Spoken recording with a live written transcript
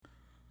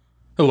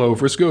Hello,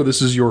 Frisco.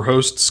 This is your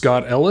host,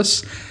 Scott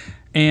Ellis.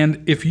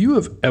 And if you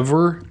have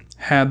ever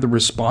had the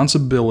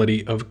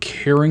responsibility of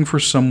caring for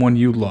someone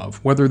you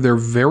love, whether they're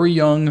very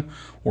young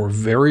or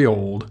very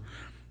old,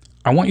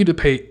 I want you to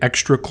pay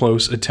extra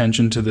close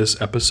attention to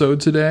this episode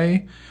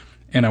today,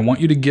 and I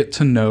want you to get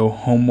to know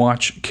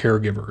HomeWatch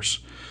caregivers.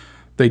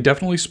 They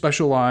definitely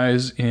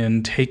specialize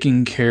in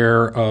taking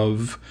care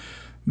of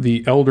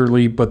the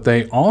elderly, but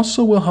they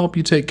also will help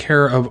you take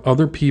care of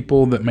other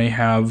people that may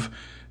have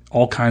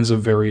all kinds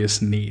of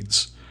various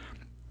needs.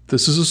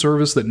 This is a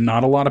service that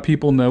not a lot of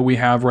people know we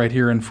have right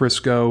here in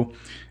Frisco,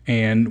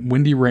 and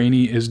Wendy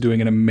Rainey is doing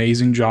an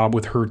amazing job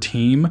with her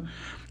team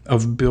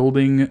of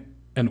building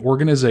an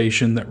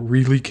organization that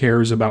really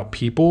cares about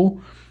people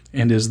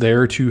and is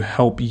there to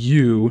help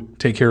you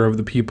take care of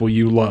the people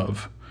you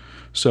love.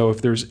 So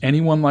if there's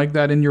anyone like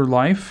that in your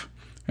life,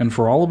 and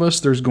for all of us,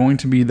 there's going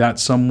to be that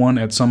someone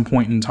at some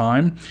point in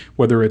time,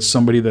 whether it's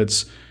somebody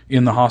that's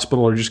in the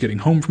hospital or just getting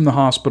home from the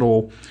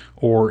hospital,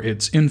 or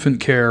it's infant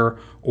care,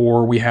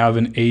 or we have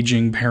an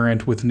aging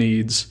parent with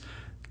needs.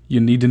 You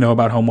need to know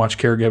about HomeWatch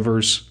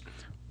caregivers,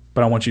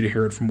 but I want you to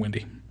hear it from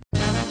Wendy.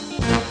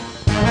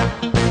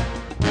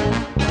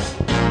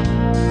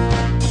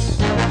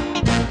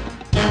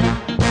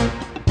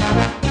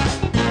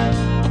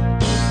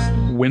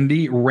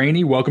 Wendy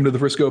Rainey, welcome to the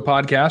Frisco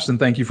Podcast, and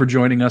thank you for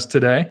joining us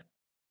today.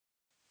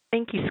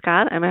 Thank you,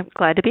 Scott. I'm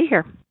glad to be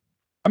here.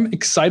 I'm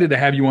excited to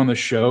have you on the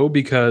show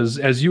because,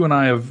 as you and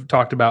I have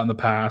talked about in the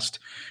past,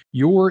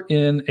 you're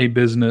in a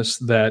business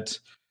that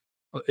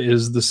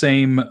is the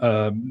same,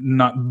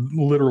 not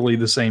literally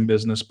the same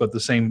business, but the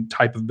same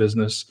type of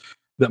business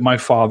that my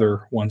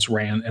father once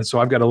ran. And so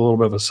I've got a little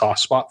bit of a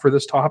soft spot for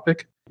this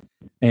topic,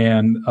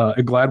 and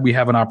glad we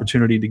have an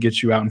opportunity to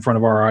get you out in front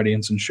of our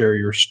audience and share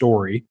your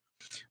story.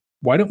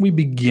 Why don't we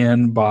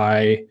begin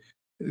by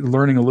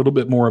learning a little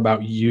bit more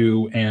about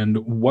you and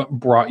what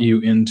brought you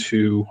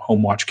into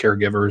HomeWatch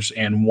caregivers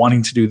and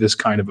wanting to do this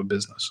kind of a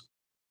business?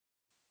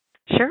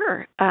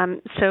 Sure.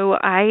 So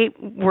I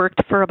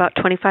worked for about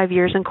 25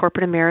 years in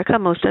corporate America,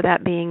 most of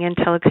that being in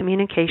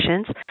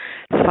telecommunications.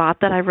 Thought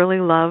that I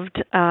really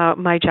loved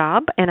my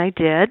job, and I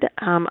did.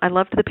 I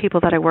loved the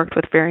people that I worked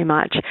with very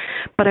much,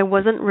 but I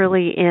wasn't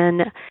really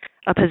in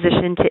a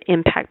position to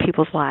impact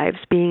people's lives.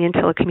 Being in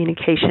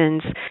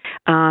telecommunications,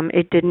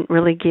 it didn't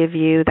really give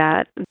you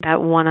that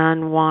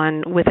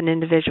one-on-one with an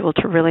individual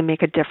to really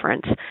make a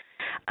difference.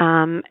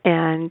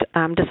 And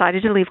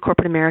decided to leave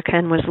corporate America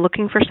and was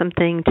looking for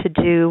something to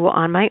do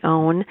on my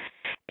own.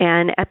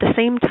 And at the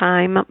same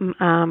time,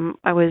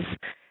 I was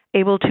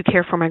able to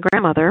care for my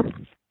grandmother.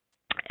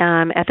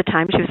 At the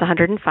time, she was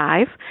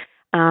 105.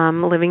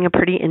 Living a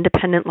pretty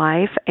independent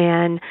life,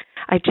 and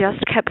I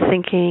just kept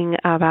thinking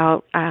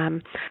about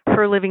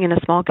her living in a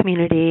small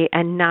community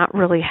and not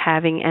really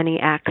having any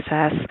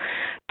access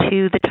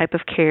to the type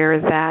of care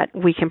that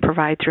we can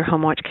provide through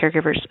HomeWatch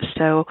caregivers.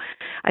 So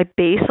I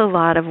base a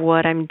lot of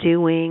what I'm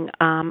doing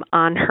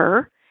on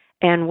her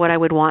and what I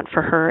would want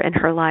for her in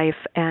her life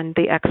and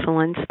the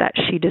excellence that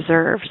she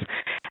deserves.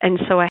 And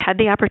so I had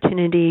the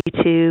opportunity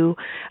to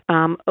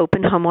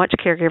open HomeWatch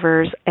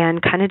caregivers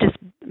and kind of just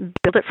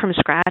build it from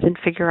scratch and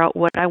figure out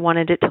what I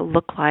wanted it to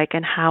look like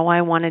and how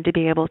I wanted to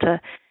be able to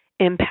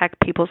impact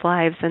people's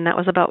lives. And that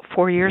was about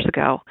 4 years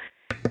ago.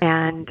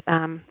 And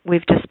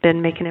we've just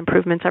been making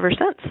improvements ever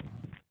since.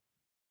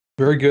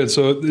 Very good.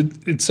 So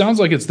it sounds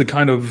like it's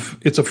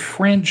it's a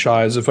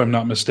franchise, if I'm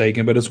not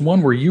mistaken, but it's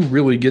one where you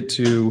really get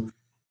to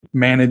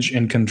manage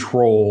and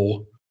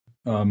control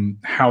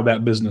how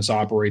that business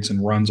operates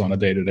and runs on a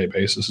day-to-day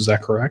basis. Is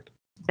that correct?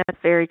 That's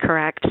very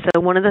correct. So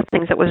one of the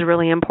things that was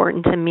really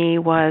important to me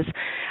was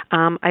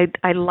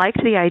I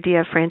liked the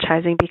idea of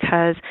franchising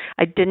because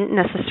I didn't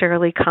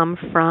necessarily come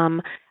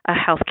from a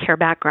healthcare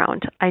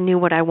background. I knew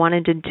what I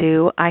wanted to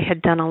do. I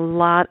had done a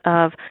lot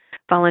of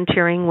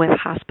volunteering with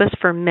hospice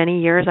for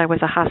many years. I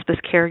was a hospice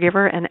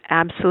caregiver and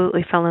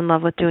absolutely fell in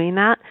love with doing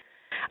that.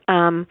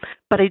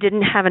 But I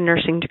didn't have a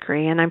nursing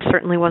degree, and I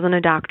certainly wasn't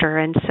a doctor.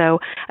 And so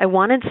I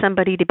wanted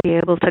somebody to be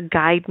able to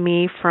guide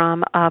me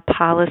from a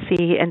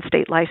policy and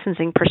state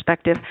licensing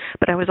perspective.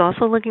 But I was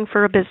also looking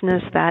for a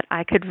business that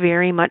I could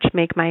very much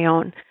make my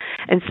own.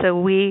 And so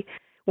we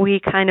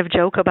kind of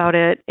joke about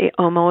it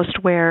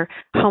almost where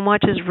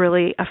HomeWatch is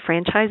really a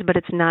franchise, but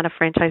it's not a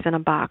franchise in a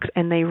box.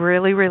 And they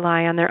really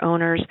rely on their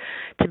owners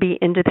to be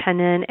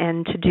independent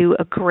and to do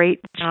a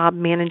great job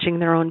managing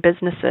their own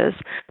businesses.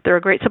 They're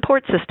a great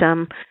support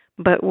system,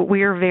 but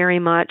we're very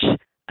much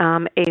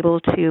able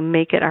to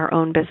make it our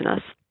own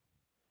business.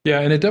 Yeah,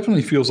 and it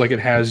definitely feels like it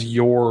has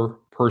your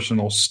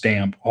personal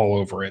stamp all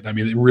over it. I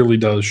mean, it really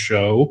does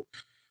show.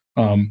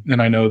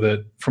 And I know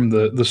that from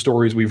the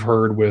stories we've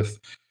heard with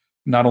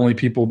not only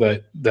people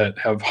that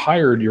have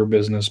hired your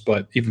business,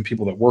 but even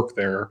people that work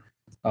there,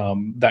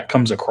 that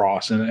comes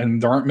across.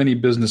 And there aren't many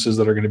businesses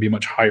that are going to be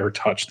much higher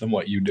touch than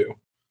what you do.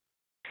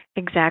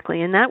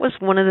 Exactly. And that was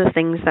one of the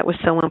things that was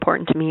so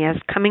important to me as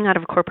coming out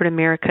of corporate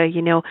America.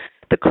 You know,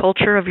 the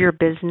culture of your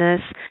business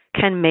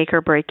can make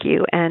or break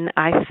you. And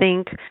I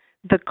think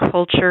the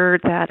culture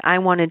that I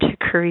wanted to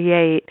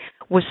create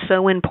was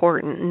so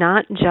important,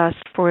 not just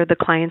for the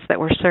clients that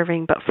we're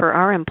serving, but for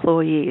our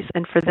employees,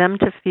 and for them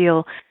to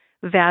feel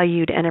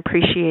valued and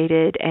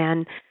appreciated,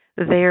 and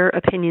their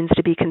opinions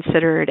to be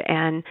considered,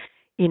 and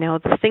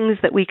the things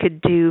that we could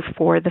do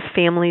for the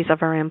families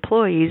of our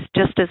employees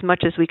just as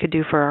much as we could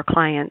do for our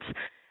clients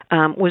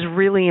was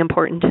really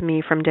important to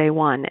me from day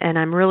one. And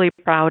I'm really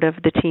proud of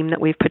the team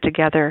that we've put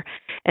together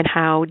and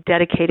how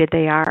dedicated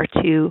they are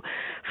to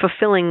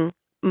fulfilling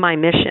my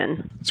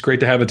mission. It's great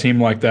to have a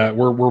team like that.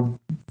 We're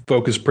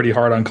focused pretty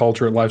hard on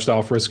culture at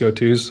Lifestyle Frisco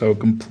too, so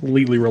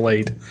completely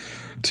relate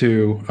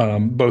to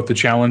both the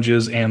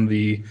challenges and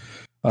the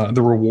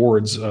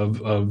rewards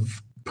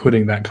of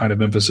putting that kind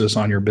of emphasis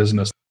on your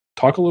business.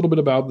 Talk a little bit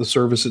about the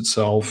service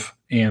itself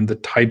and the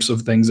types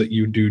of things that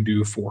you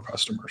do for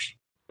customers.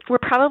 We're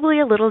probably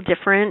a little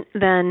different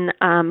than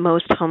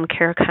most home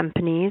care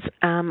companies.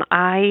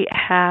 I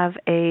have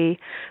a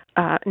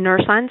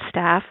nurse on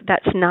staff.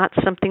 That's not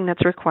something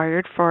that's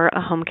required for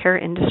a home care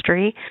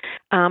industry,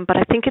 but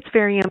I think it's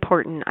very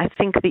important. I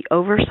think the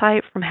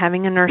oversight from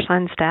having a nurse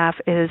on staff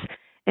is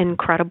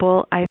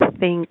incredible. I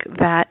think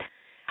that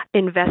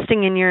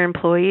investing in your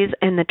employees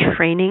and the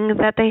training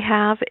that they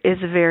have is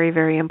very,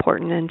 very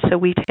important. And so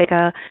we take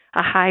a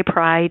high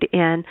pride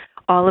in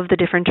all of the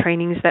different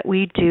trainings that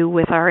we do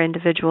with our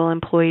individual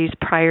employees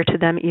prior to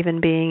them even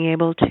being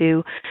able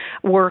to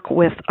work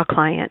with a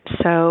client.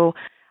 So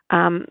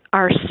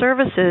our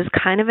services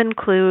kind of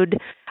include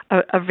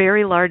a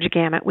very large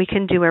gamut. We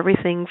can do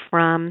everything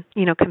from,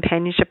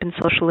 companionship and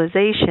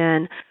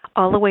socialization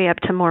all the way up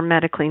to more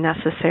medically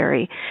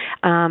necessary.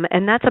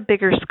 And that's a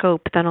bigger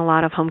scope than a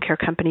lot of home care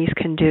companies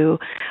can do.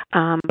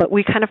 But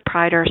we kind of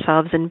pride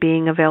ourselves in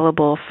being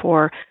available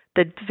for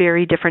the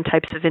very different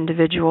types of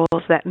individuals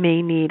that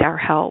may need our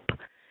help.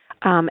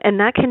 And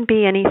that can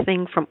be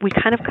anything from, we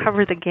kind of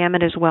cover the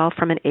gamut as well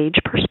from an age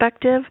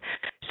perspective.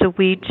 So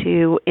we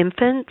do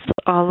infants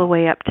all the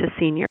way up to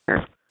senior.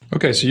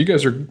 Okay, so you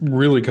guys are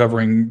really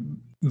covering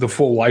the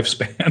full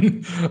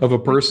lifespan of a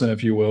person,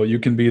 if you will. You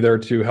can be there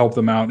to help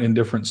them out in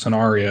different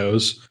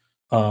scenarios.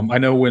 I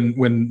know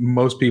when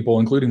most people,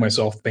 including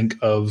myself, think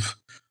of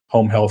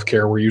home health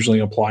care, we're usually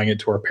applying it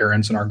to our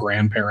parents and our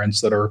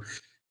grandparents that are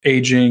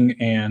aging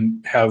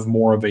and have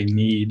more of a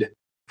need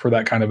for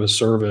that kind of a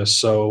service.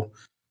 So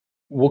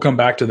we'll come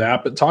back to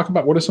that, but talk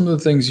about what are some of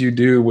the things you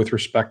do with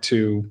respect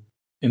to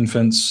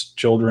infants,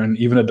 children,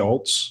 even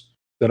adults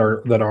that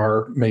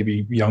are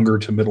maybe younger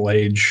to middle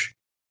age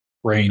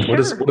range.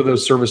 Sure. What do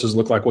those services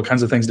look like? What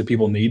kinds of things do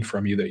people need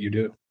from you that you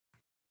do?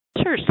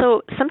 Sure.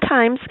 So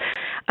sometimes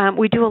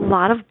we do a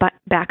lot of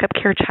backup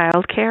care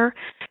child care.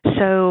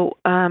 So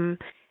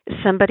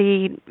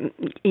somebody,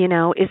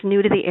 is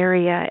new to the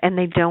area and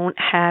they don't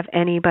have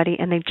anybody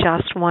and they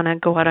just want to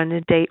go out on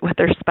a date with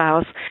their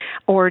spouse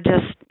or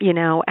just,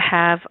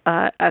 have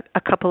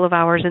a couple of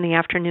hours in the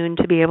afternoon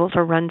to be able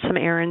to run some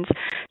errands.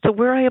 So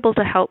we're able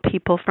to help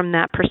people from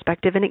that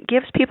perspective, and it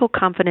gives people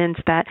confidence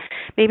that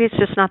maybe it's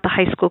just not the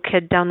high school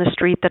kid down the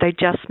street that I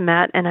just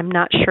met and I'm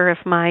not sure if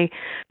my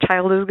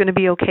child is going to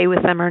be okay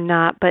with them or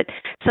not, but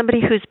somebody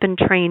who's been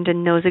trained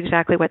and knows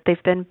exactly what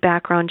they've been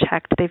background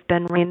checked, they've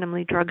been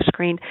randomly drug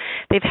screened,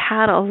 they've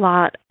had a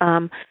lot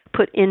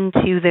put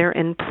into their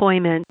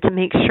employment to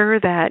make sure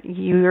that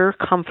you're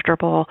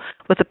comfortable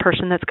with the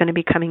person that's going to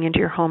be coming into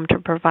your home to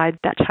provide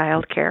that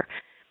child care.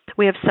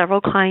 We have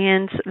several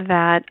clients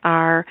that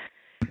are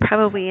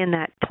probably in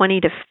that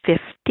 20 to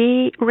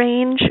 50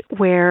 range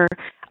where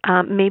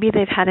maybe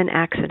they've had an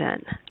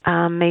accident.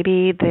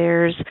 Maybe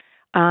there's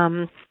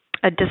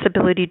a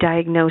disability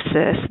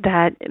diagnosis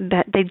that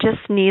they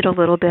just need a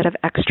little bit of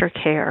extra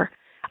care.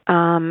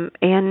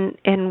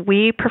 And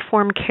we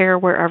perform care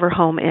wherever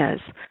home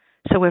is.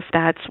 So if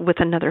that's with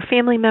another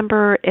family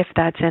member, if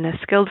that's in a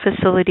skilled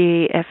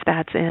facility, if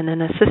that's in an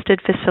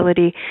assisted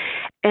facility,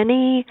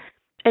 any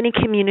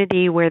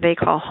community where they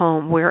call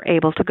home, we're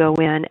able to go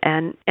in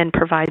and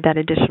provide that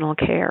additional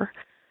care.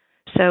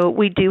 So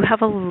we do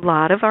have a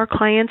lot of our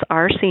clients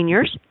are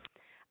seniors.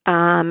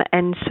 And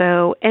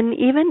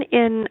even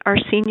in our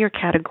senior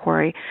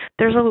category,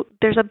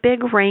 there's a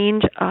big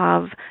range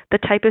of the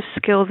type of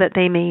skill that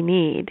they may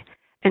need.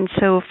 And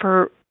so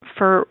for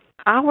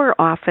our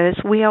office,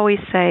 we always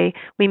say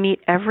we meet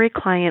every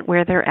client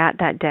where they're at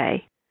that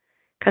day,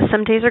 because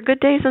some days are good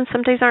days and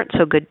some days aren't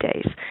so good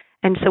days.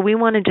 And so we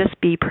want to just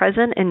be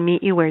present and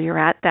meet you where you're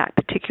at that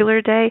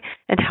particular day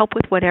and help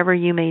with whatever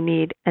you may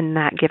need in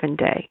that given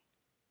day.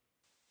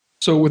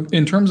 So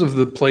in terms of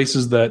the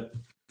places that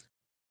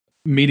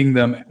meeting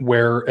them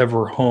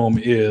wherever home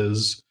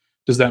is,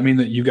 does that mean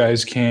that you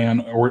guys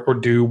can or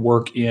do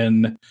work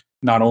in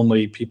not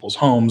only people's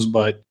homes,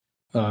 but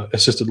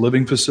assisted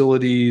living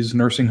facilities,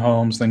 nursing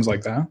homes, things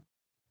like that?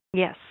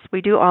 Yes,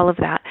 we do all of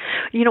that.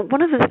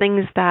 One of the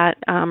things that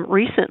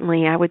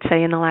recently, I would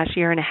say in the last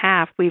year and a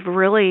half, we've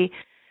really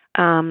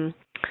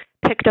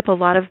picked up a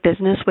lot of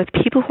business with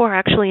people who are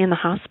actually in the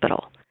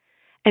hospital.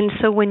 And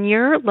so when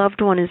your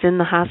loved one is in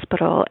the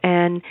hospital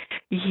and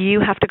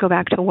you have to go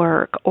back to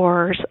work,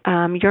 or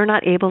you're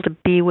not able to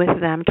be with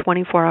them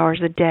 24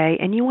 hours a day,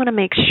 and you want to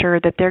make sure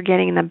that they're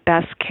getting the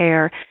best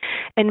care,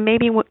 and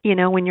maybe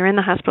when you're in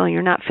the hospital and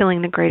you're not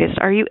feeling the greatest,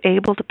 are you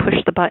able to push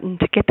the button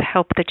to get the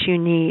help that you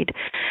need?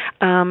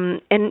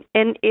 And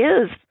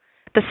is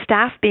the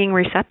staff being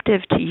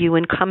receptive to you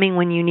and coming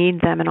when you need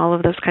them and all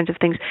of those kinds of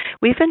things.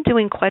 We've been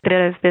doing quite a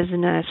bit of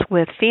business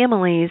with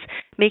families,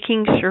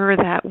 making sure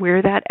that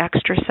we're that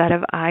extra set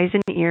of eyes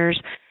and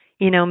ears.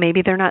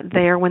 Maybe they're not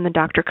there when the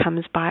doctor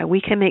comes by.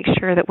 We can make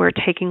sure that we're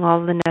taking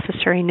all the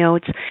necessary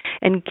notes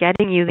and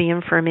getting you the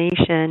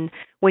information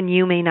when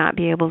you may not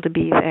be able to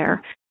be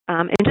there.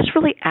 And just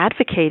really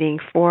advocating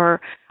for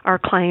our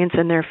clients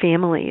and their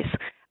families.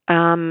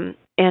 And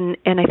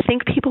I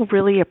think people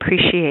really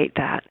appreciate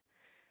that,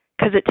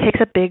 because it takes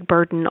a big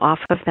burden off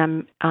of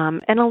them,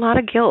 and a lot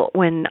of guilt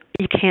when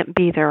you can't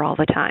be there all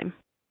the time.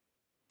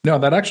 No,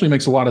 that actually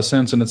makes a lot of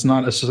sense, and it's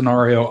not a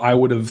scenario I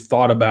would have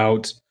thought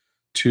about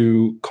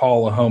to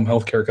call a home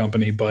healthcare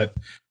company, but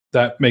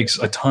that makes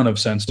a ton of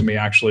sense to me,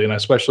 actually, and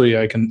especially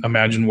I can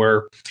imagine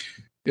where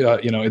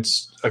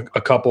it's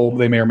a couple,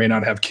 they may or may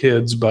not have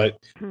kids, but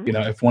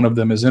if one of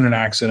them is in an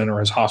accident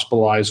or is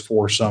hospitalized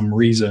for some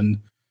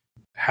reason,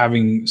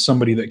 having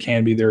somebody that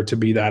can be there to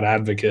be that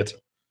advocate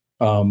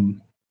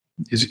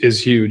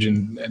is huge,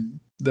 and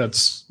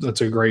that's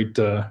a great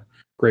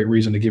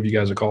reason to give you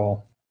guys a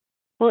call.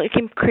 Well, it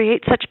can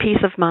create such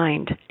peace of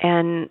mind,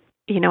 and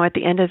at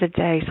the end of the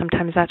day,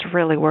 sometimes that's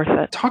really worth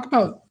it. Talk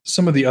about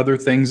some of the other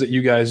things that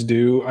you guys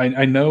do.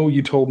 I know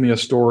you told me a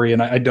story,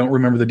 and I don't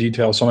remember the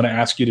details, so I'm going to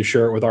ask you to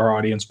share it with our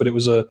audience. But it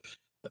was a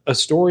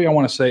story, I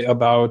want to say,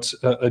 about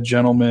a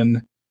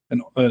gentleman,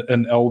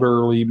 an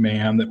elderly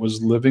man that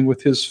was living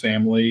with his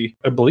family,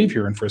 I believe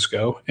here in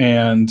Frisco,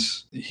 and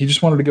he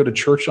just wanted to go to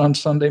church on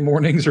Sunday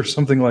mornings or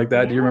something like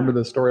that. Yeah. Do you remember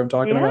the story I'm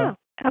talking about?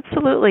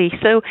 Absolutely.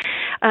 So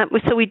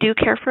we do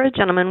care for a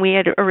gentleman. We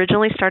had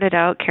originally started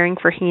out caring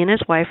for he and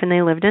his wife, and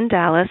they lived in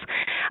Dallas.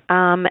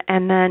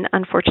 And then,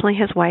 unfortunately,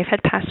 his wife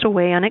had passed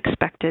away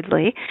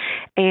unexpectedly,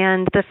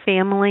 and the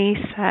family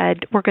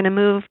said, we're going to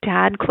move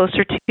Dad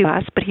closer to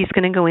us, but he's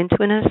going to go into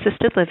an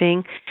assisted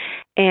living.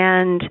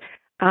 And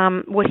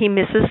what he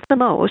misses the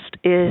most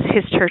is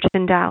his church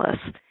in Dallas.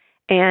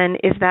 And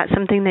is that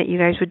something that you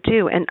guys would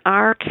do? And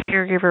our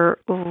caregiver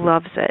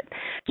loves it.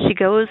 She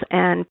goes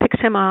and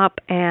picks him up,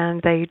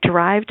 and they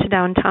drive to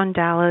downtown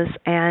Dallas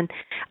and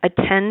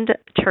attend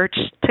church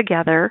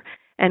together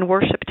and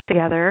worship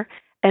together.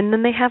 And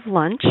then they have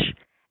lunch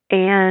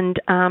and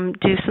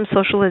do some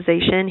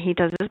socialization. He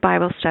does his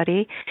Bible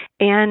study.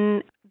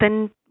 And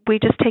then we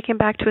just take him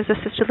back to his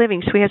assisted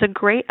living. So he has a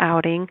great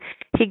outing.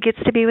 He gets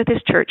to be with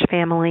his church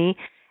family,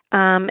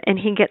 and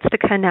he gets to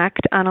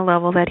connect on a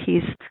level that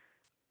he's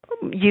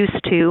used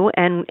to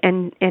and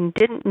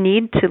didn't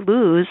need to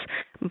lose,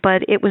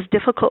 but it was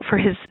difficult for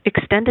his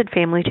extended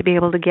family to be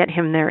able to get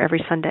him there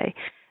every Sunday.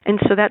 And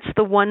so that's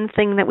the one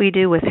thing that we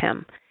do with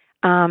him.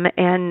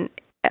 And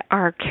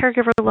our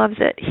caregiver loves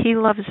it. He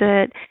loves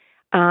it.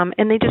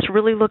 And they just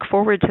really look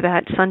forward to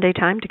that Sunday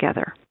time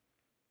together.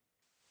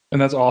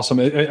 And that's awesome.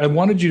 I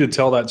wanted you to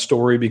tell that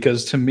story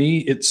because to me,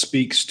 it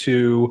speaks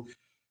to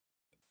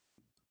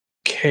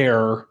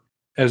care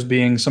as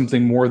being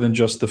something more than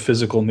just the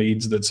physical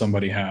needs that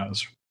somebody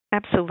has.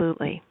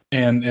 Absolutely.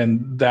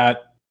 And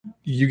that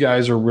you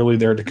guys are really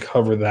there to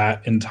cover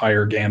that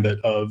entire gambit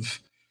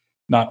of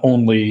not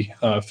only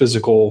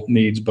physical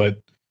needs, but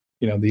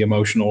the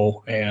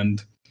emotional,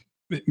 and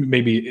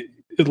maybe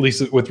at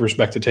least with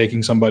respect to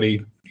taking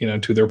somebody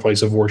to their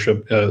place of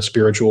worship,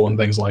 spiritual and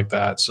things like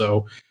that.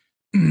 So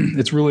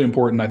it's really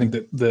important, I think,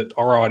 that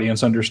our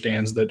audience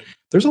understands that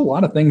there's a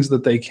lot of things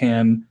that they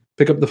can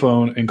pick up the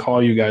phone and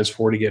call you guys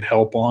for to get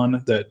help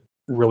on that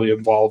really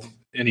involve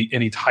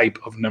any type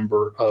of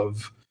number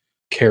of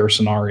care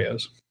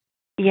scenarios.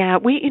 Yeah,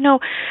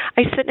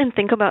 I sit and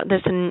think about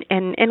this,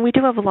 and we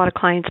do have a lot of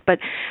clients, but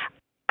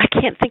I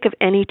can't think of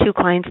any two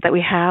clients that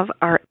we have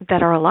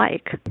that are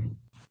alike.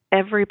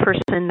 Every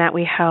person that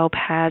we help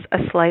has a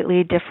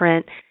slightly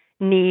different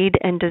need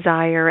and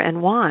desire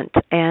and want.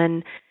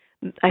 And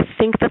I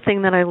think the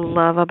thing that I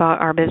love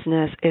about our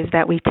business is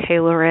that we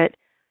tailor it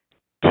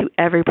to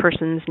every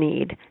person's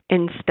need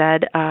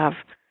instead of,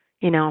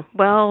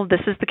 this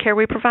is the care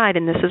we provide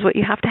and this is what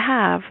you have to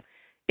have.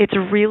 It's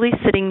really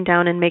sitting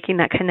down and making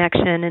that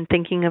connection and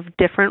thinking of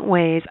different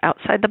ways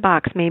outside the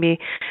box, maybe,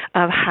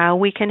 of how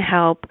we can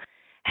help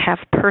have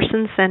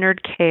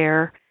person-centered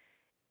care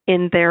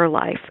in their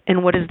life.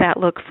 And what does that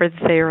look for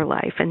their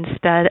life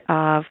instead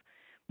of,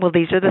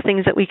 these are the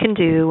things that we can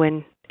do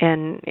and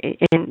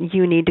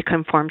you need to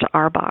conform to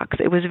our box.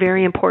 It was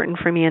very important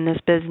for me in this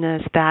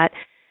business that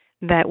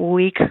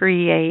we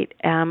create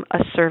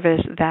a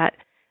service that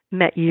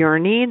met your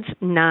needs,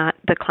 not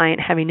the client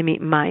having to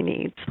meet my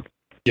needs.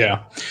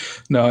 Yeah.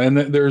 No, and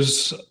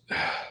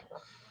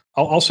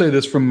I'll say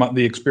this from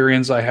the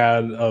experience I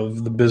had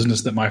of the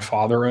business that my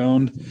father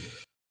owned,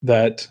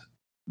 that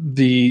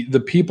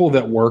the people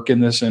that work in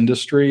this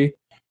industry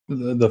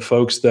the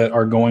folks that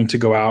are going to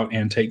go out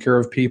and take care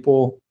of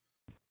people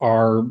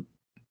are,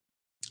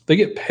 they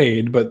get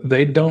paid, but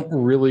they don't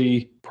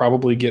really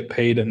probably get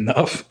paid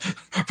enough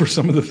for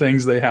some of the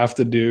things they have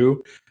to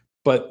do.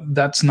 But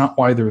that's not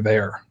why they're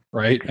there,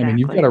 right? Exactly. I mean,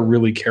 you've got to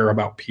really care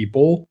about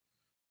people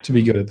to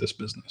be good at this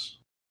business.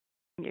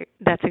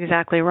 That's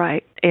exactly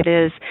right. It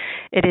is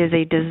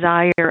a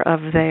desire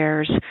of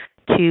theirs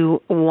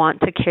to want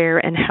to care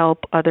and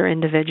help other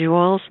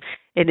individuals,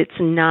 and it's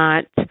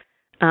not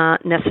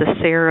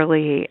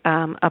necessarily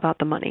about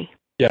the money.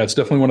 Yeah, it's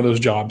definitely one of those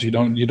jobs. You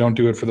don't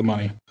do it for the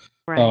money.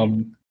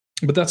 Right.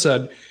 But that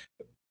said,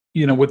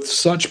 with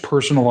such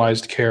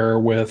personalized care,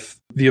 with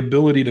the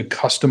ability to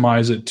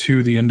customize it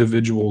to the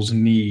individual's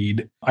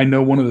need, I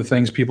know one of the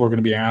things people are going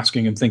to be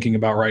asking and thinking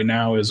about right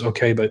now is,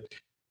 okay, but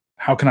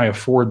how can I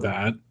afford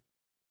that?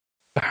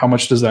 How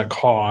much does that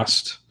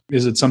cost?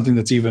 Is it something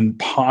that's even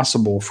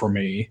possible for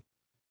me?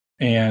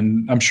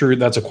 And I'm sure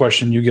that's a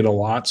question you get a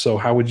lot. So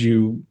how would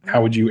you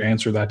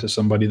answer that to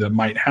somebody that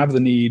might have the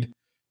need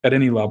at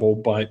any level,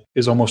 but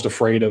is almost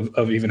afraid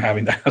of even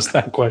having to ask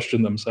that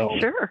question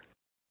themselves?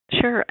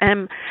 Sure.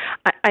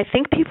 I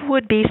think people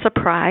would be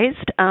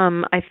surprised.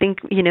 I think,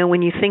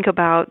 when you think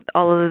about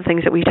all of the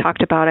things that we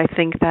talked about, I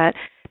think that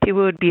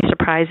people would be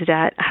surprised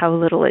at how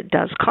little it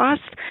does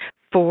cost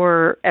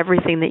for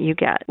everything that you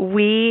get.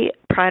 We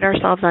pride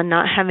ourselves on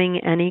not having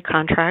any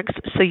contracts,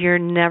 so you're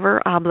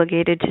never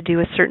obligated to do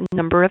a certain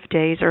number of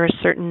days or a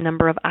certain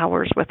number of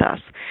hours with us.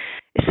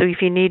 So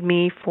if you need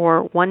me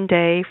for one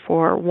day,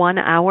 for 1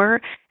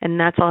 hour, and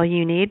that's all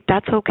you need,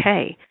 that's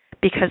okay,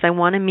 because I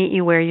want to meet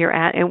you where you're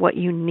at and what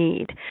you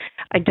need.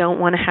 I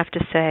don't want to have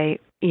to say,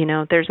 you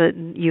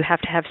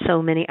have to have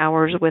so many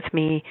hours with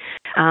me,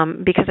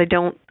 because I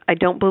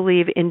don't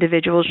believe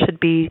individuals should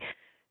be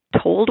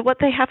told what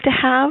they have to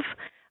have.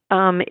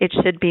 It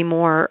should be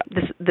more,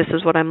 this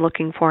is what I'm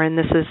looking for, and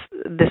this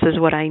is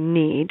what I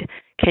need.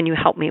 Can you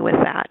help me with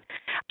that?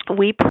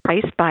 We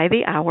price by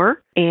the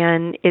hour,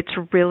 and it's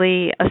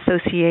really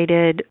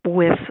associated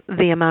with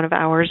the amount of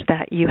hours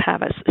that you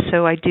have us.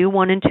 So I do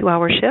 1 and 2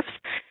 hour shifts.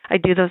 I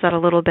do those at a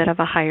little bit of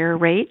a higher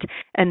rate,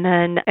 and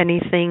then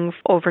anything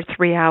over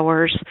 3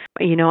 hours,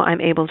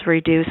 I'm able to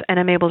reduce, and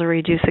I'm able to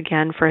reduce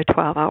again for a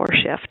 12-hour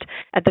shift.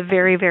 At the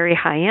very, very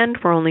high end,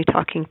 we're only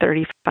talking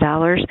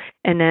 $35,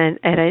 and then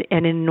at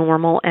a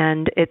normal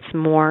end, it's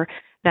more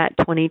that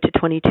 $20 to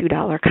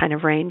 $22 kind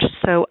of range.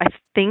 So I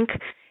think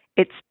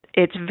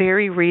it's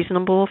very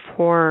reasonable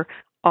for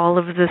all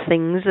of the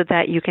things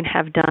that you can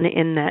have done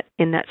in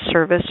that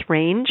service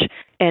range.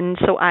 And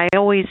so I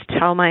always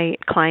tell my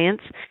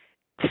clients,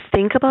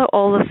 think about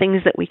all the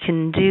things that we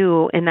can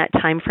do in that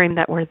time frame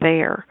that we're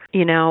there.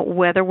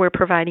 Whether we're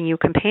providing you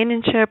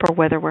companionship, or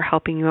whether we're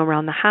helping you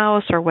around the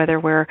house, or whether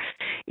we're,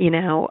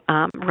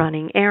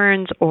 running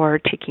errands, or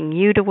taking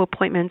you to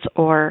appointments,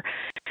 or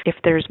if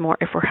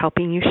we're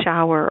helping you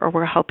shower, or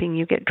we're helping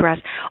you get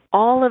dressed,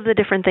 all of the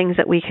different things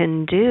that we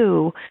can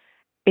do,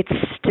 it's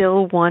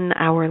still 1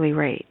 hourly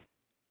rate.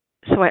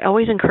 So I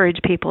always encourage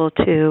people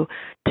to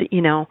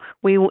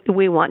we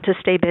want to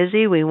stay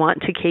busy. We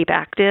want to keep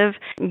active.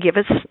 Give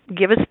us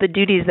the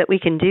duties that we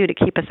can do to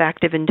keep us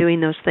active in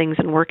doing those things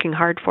and working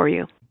hard for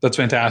you. That's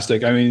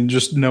fantastic. I mean,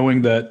 just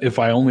knowing that if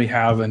I only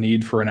have a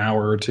need for an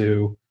hour or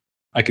two,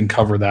 I can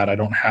cover that. I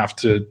don't have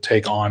to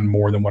take on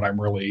more than what I'm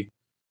really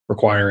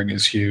requiring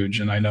is huge.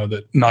 And I know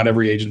that not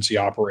every agency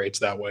operates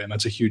that way, and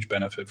that's a huge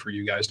benefit for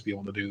you guys to be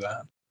able to do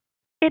that.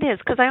 It is,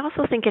 because I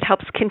also think it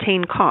helps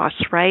contain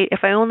costs, right? If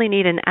I only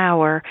need an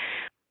hour,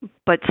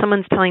 but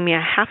someone's telling me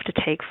I have to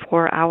take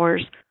 4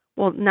 hours,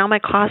 well, now my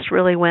cost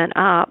really went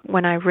up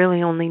when I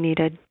really only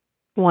needed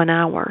 1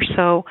 hour.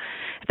 So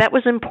that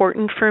was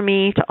important for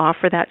me to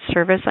offer that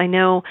service. I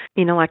know,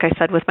 like I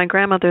said, with my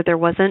grandmother, there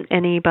wasn't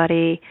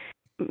anybody,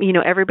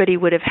 everybody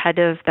would have had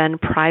to have been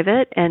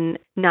private and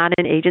not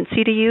an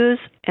agency to use.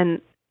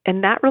 And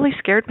that really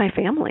scared my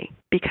family,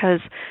 because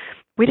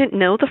we didn't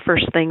know the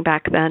first thing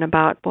back then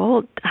about,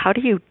 well, how do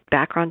you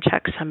background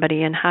check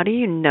somebody, and how do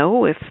you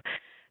know if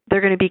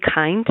they're going to be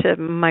kind to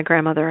my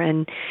grandmother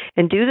and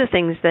do the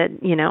things that,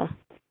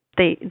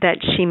 that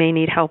she may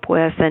need help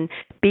with, and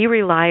be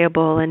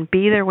reliable and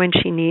be there when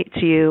she needs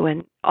you,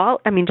 and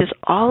just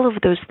all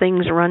of those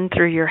things run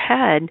through your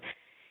head,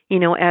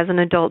 as an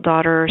adult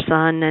daughter or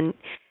son,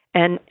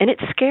 and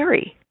it's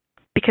scary,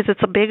 because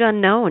it's a big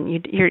unknown.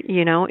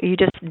 You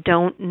just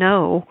don't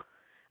know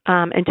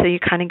until you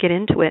kind of get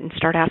into it and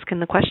start asking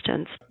the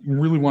questions.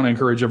 Really want to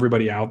encourage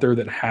everybody out there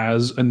that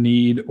has a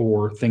need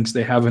or thinks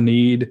they have a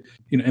need,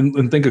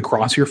 and think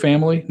across your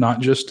family, not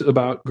just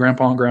about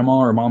grandpa and grandma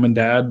or mom and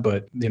dad,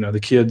 but the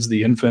kids,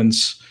 the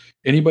infants,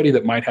 anybody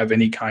that might have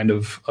any kind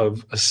of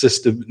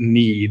assistive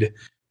need,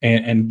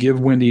 and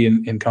give Wendy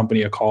and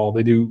company a call.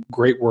 They do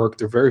great work.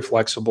 They're very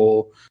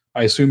flexible.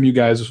 I assume you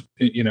guys,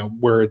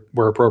 where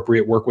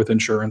appropriate, work with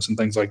insurance and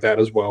things like that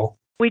as well.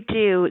 We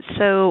do.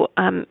 So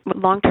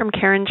long-term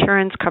care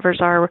insurance covers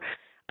our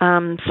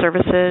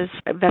services.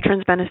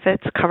 Veterans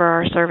benefits cover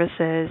our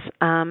services.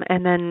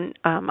 And then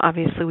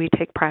obviously we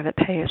take private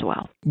pay as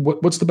well.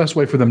 What's the best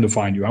way for them to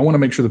find you? I want to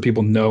make sure that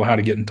people know how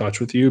to get in touch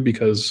with you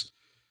because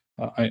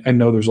I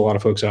know there's a lot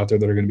of folks out there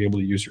that are going to be able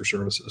to use your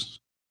services.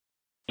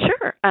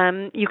 Sure.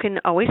 You can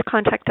always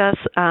contact us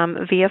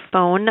via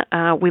phone.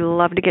 We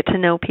love to get to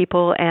know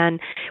people, and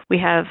we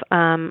have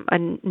a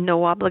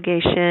no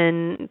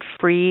obligation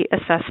free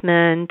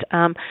assessment.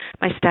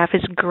 My staff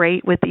is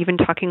great with even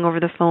talking over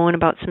the phone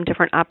about some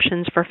different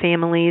options for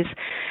families.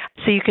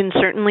 So you can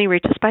certainly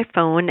reach us by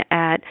phone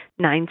at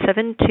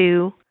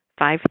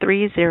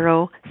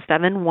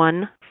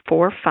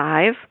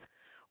 972-530-7145,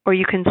 or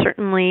you can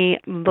certainly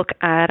look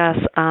at us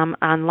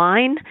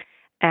online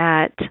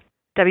at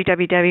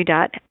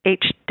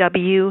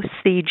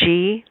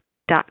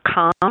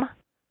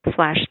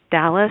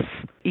www.hwcg.com/Dallas.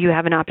 You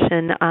have an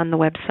option on the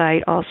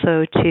website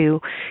also to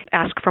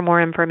ask for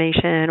more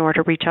information or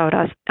to reach out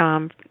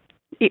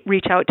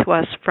to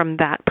us from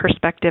that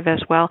perspective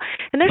as well.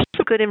 And there's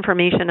some good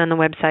information on the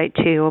website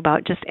too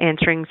about just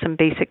answering some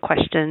basic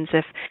questions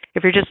if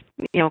you're just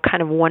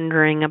kind of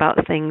wondering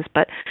about things.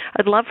 But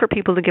I'd love for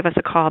people to give us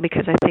a call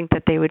because I think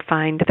that they would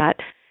find that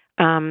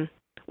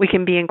we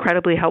can be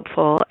incredibly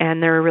helpful,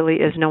 and there really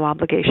is no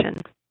obligation.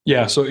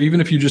 Yeah, so even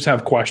if you just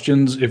have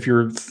questions, if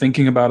you're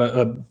thinking about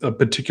a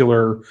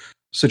particular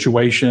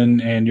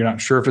situation and you're not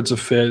sure if it's a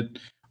fit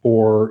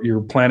or you're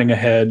planning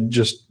ahead,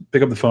 just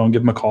pick up the phone,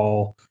 give them a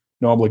call,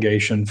 no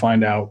obligation,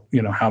 find out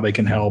how they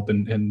can help,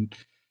 and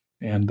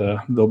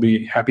they'll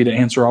be happy to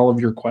answer all of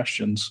your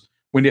questions.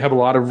 Wendy, I have a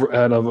lot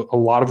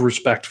of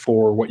respect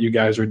for what you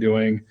guys are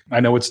doing.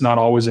 I know it's not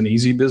always an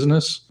easy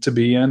business to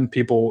be in.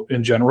 People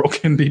in general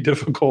can be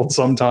difficult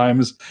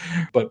sometimes,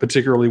 but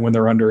particularly when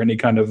they're under any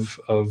kind of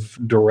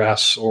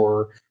duress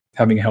or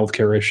having a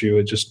healthcare issue,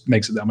 it just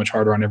makes it that much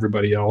harder on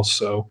everybody else.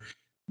 So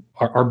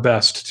our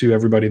best to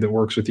everybody that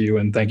works with you,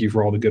 and thank you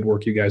for all the good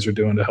work you guys are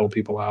doing to help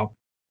people out.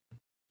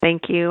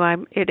 Thank you.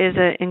 It is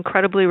an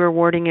incredibly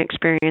rewarding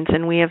experience,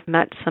 and we have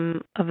met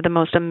some of the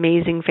most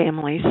amazing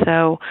families.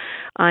 So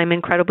I'm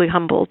incredibly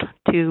humbled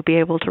to be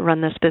able to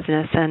run this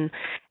business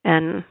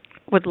and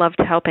would love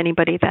to help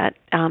anybody that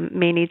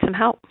may need some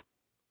help.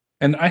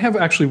 And I have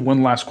actually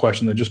one last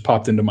question that just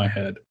popped into my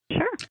head.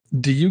 Sure.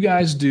 Do you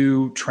guys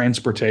do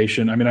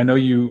transportation? I mean, I know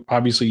you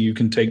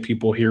can take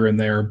people here and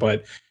there,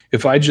 but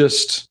if I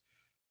just,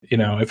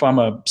 if I'm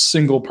a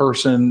single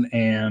person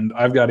and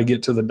I've got to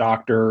get to the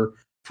doctor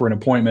for an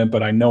appointment,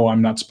 but I know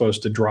I'm not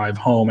supposed to drive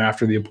home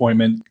after the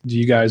appointment, do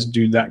you guys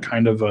do that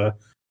kind of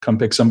come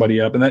pick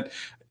somebody up? And that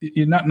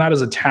not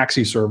as a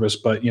taxi service,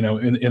 but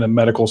in a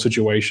medical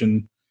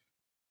situation,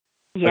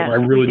 yes, I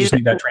really just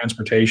need that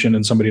transportation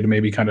and somebody to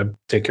maybe kind of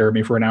take care of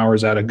me for an hour.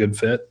 Is that a good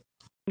fit?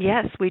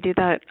 Yes, we do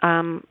that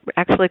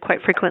actually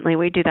quite frequently.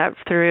 We do that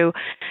through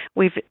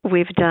we've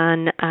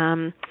done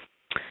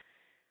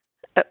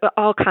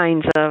all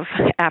kinds of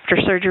after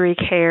surgery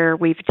care.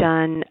 We've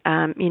done,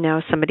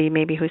 somebody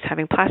maybe who's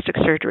having plastic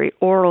surgery,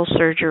 oral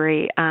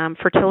surgery,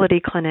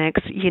 fertility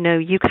clinics,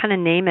 you kind of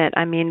name it.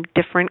 I mean,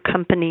 different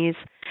companies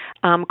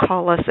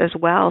call us as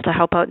well to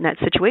help out in that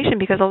situation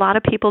because a lot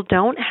of people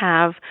don't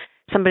have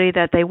somebody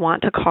that they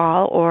want to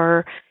call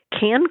or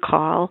can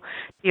call to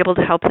be able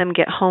to help them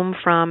get home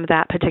from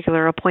that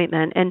particular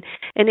appointment. And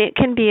it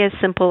can be as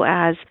simple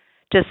as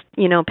just,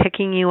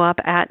 picking you up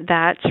at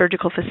that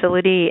surgical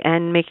facility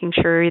and making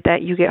sure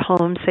that you get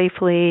home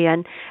safely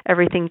and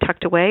everything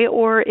tucked away.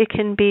 Or it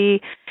can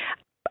be,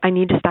 I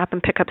need to stop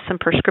and pick up some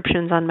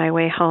prescriptions on my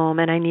way home,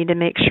 and I need to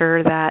make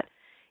sure that,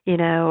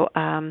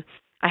 I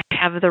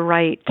have the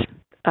right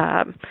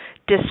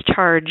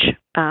discharge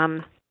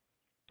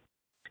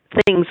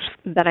things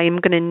that I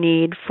am going to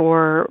need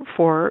for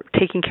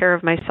taking care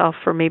of myself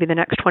for maybe the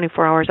next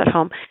 24 hours at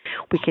home.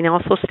 We can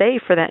also stay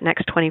for that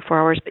next 24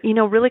 hours, but,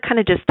 really kind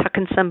of just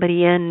tucking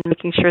somebody in,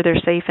 making sure they're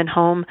safe and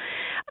home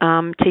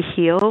to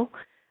heal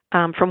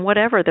from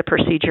whatever the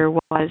procedure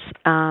was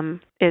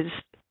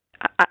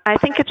I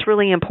think it's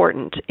really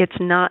important. It's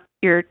not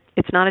a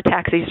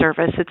taxi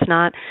service.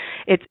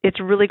 It's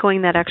really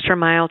going that extra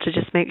mile to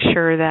just make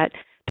sure that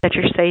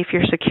you're safe,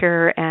 you're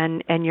secure,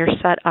 and you're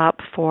set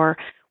up for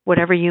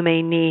whatever you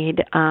may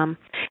need. And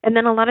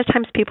then a lot of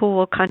times people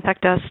will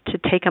contact us to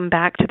take them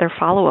back to their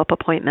follow-up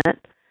appointment.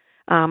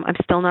 I'm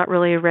still not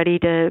really ready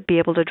to be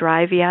able to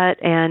drive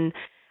yet, and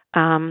or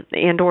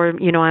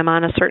I'm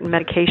on a certain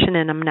medication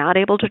and I'm not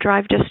able to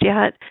drive just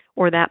yet,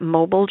 or that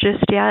mobile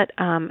just yet.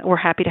 We're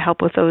happy to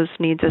help with those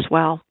needs as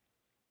well.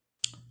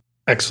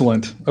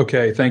 Excellent.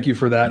 Okay, thank you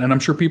for that. And I'm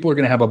sure people are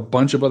going to have a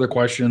bunch of other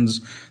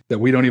questions that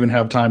we don't even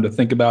have time to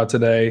think about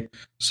today.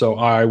 So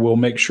I will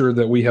make sure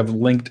that we have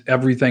linked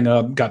everything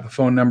up, got the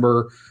phone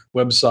number,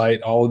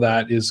 website, all of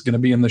that is going to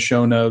be in the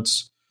show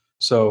notes.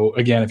 So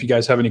again, if you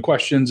guys have any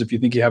questions, if you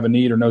think you have a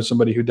need or know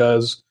somebody who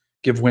does,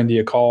 give Wendy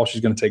a call.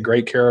 She's going to take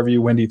great care of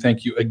you. Wendy,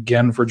 thank you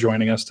again for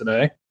joining us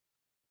today.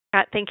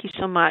 Pat, thank you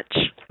so much.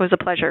 It was a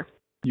pleasure.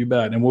 You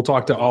bet. And we'll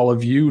talk to all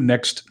of you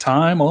next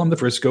time on the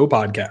Frisco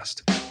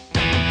Podcast.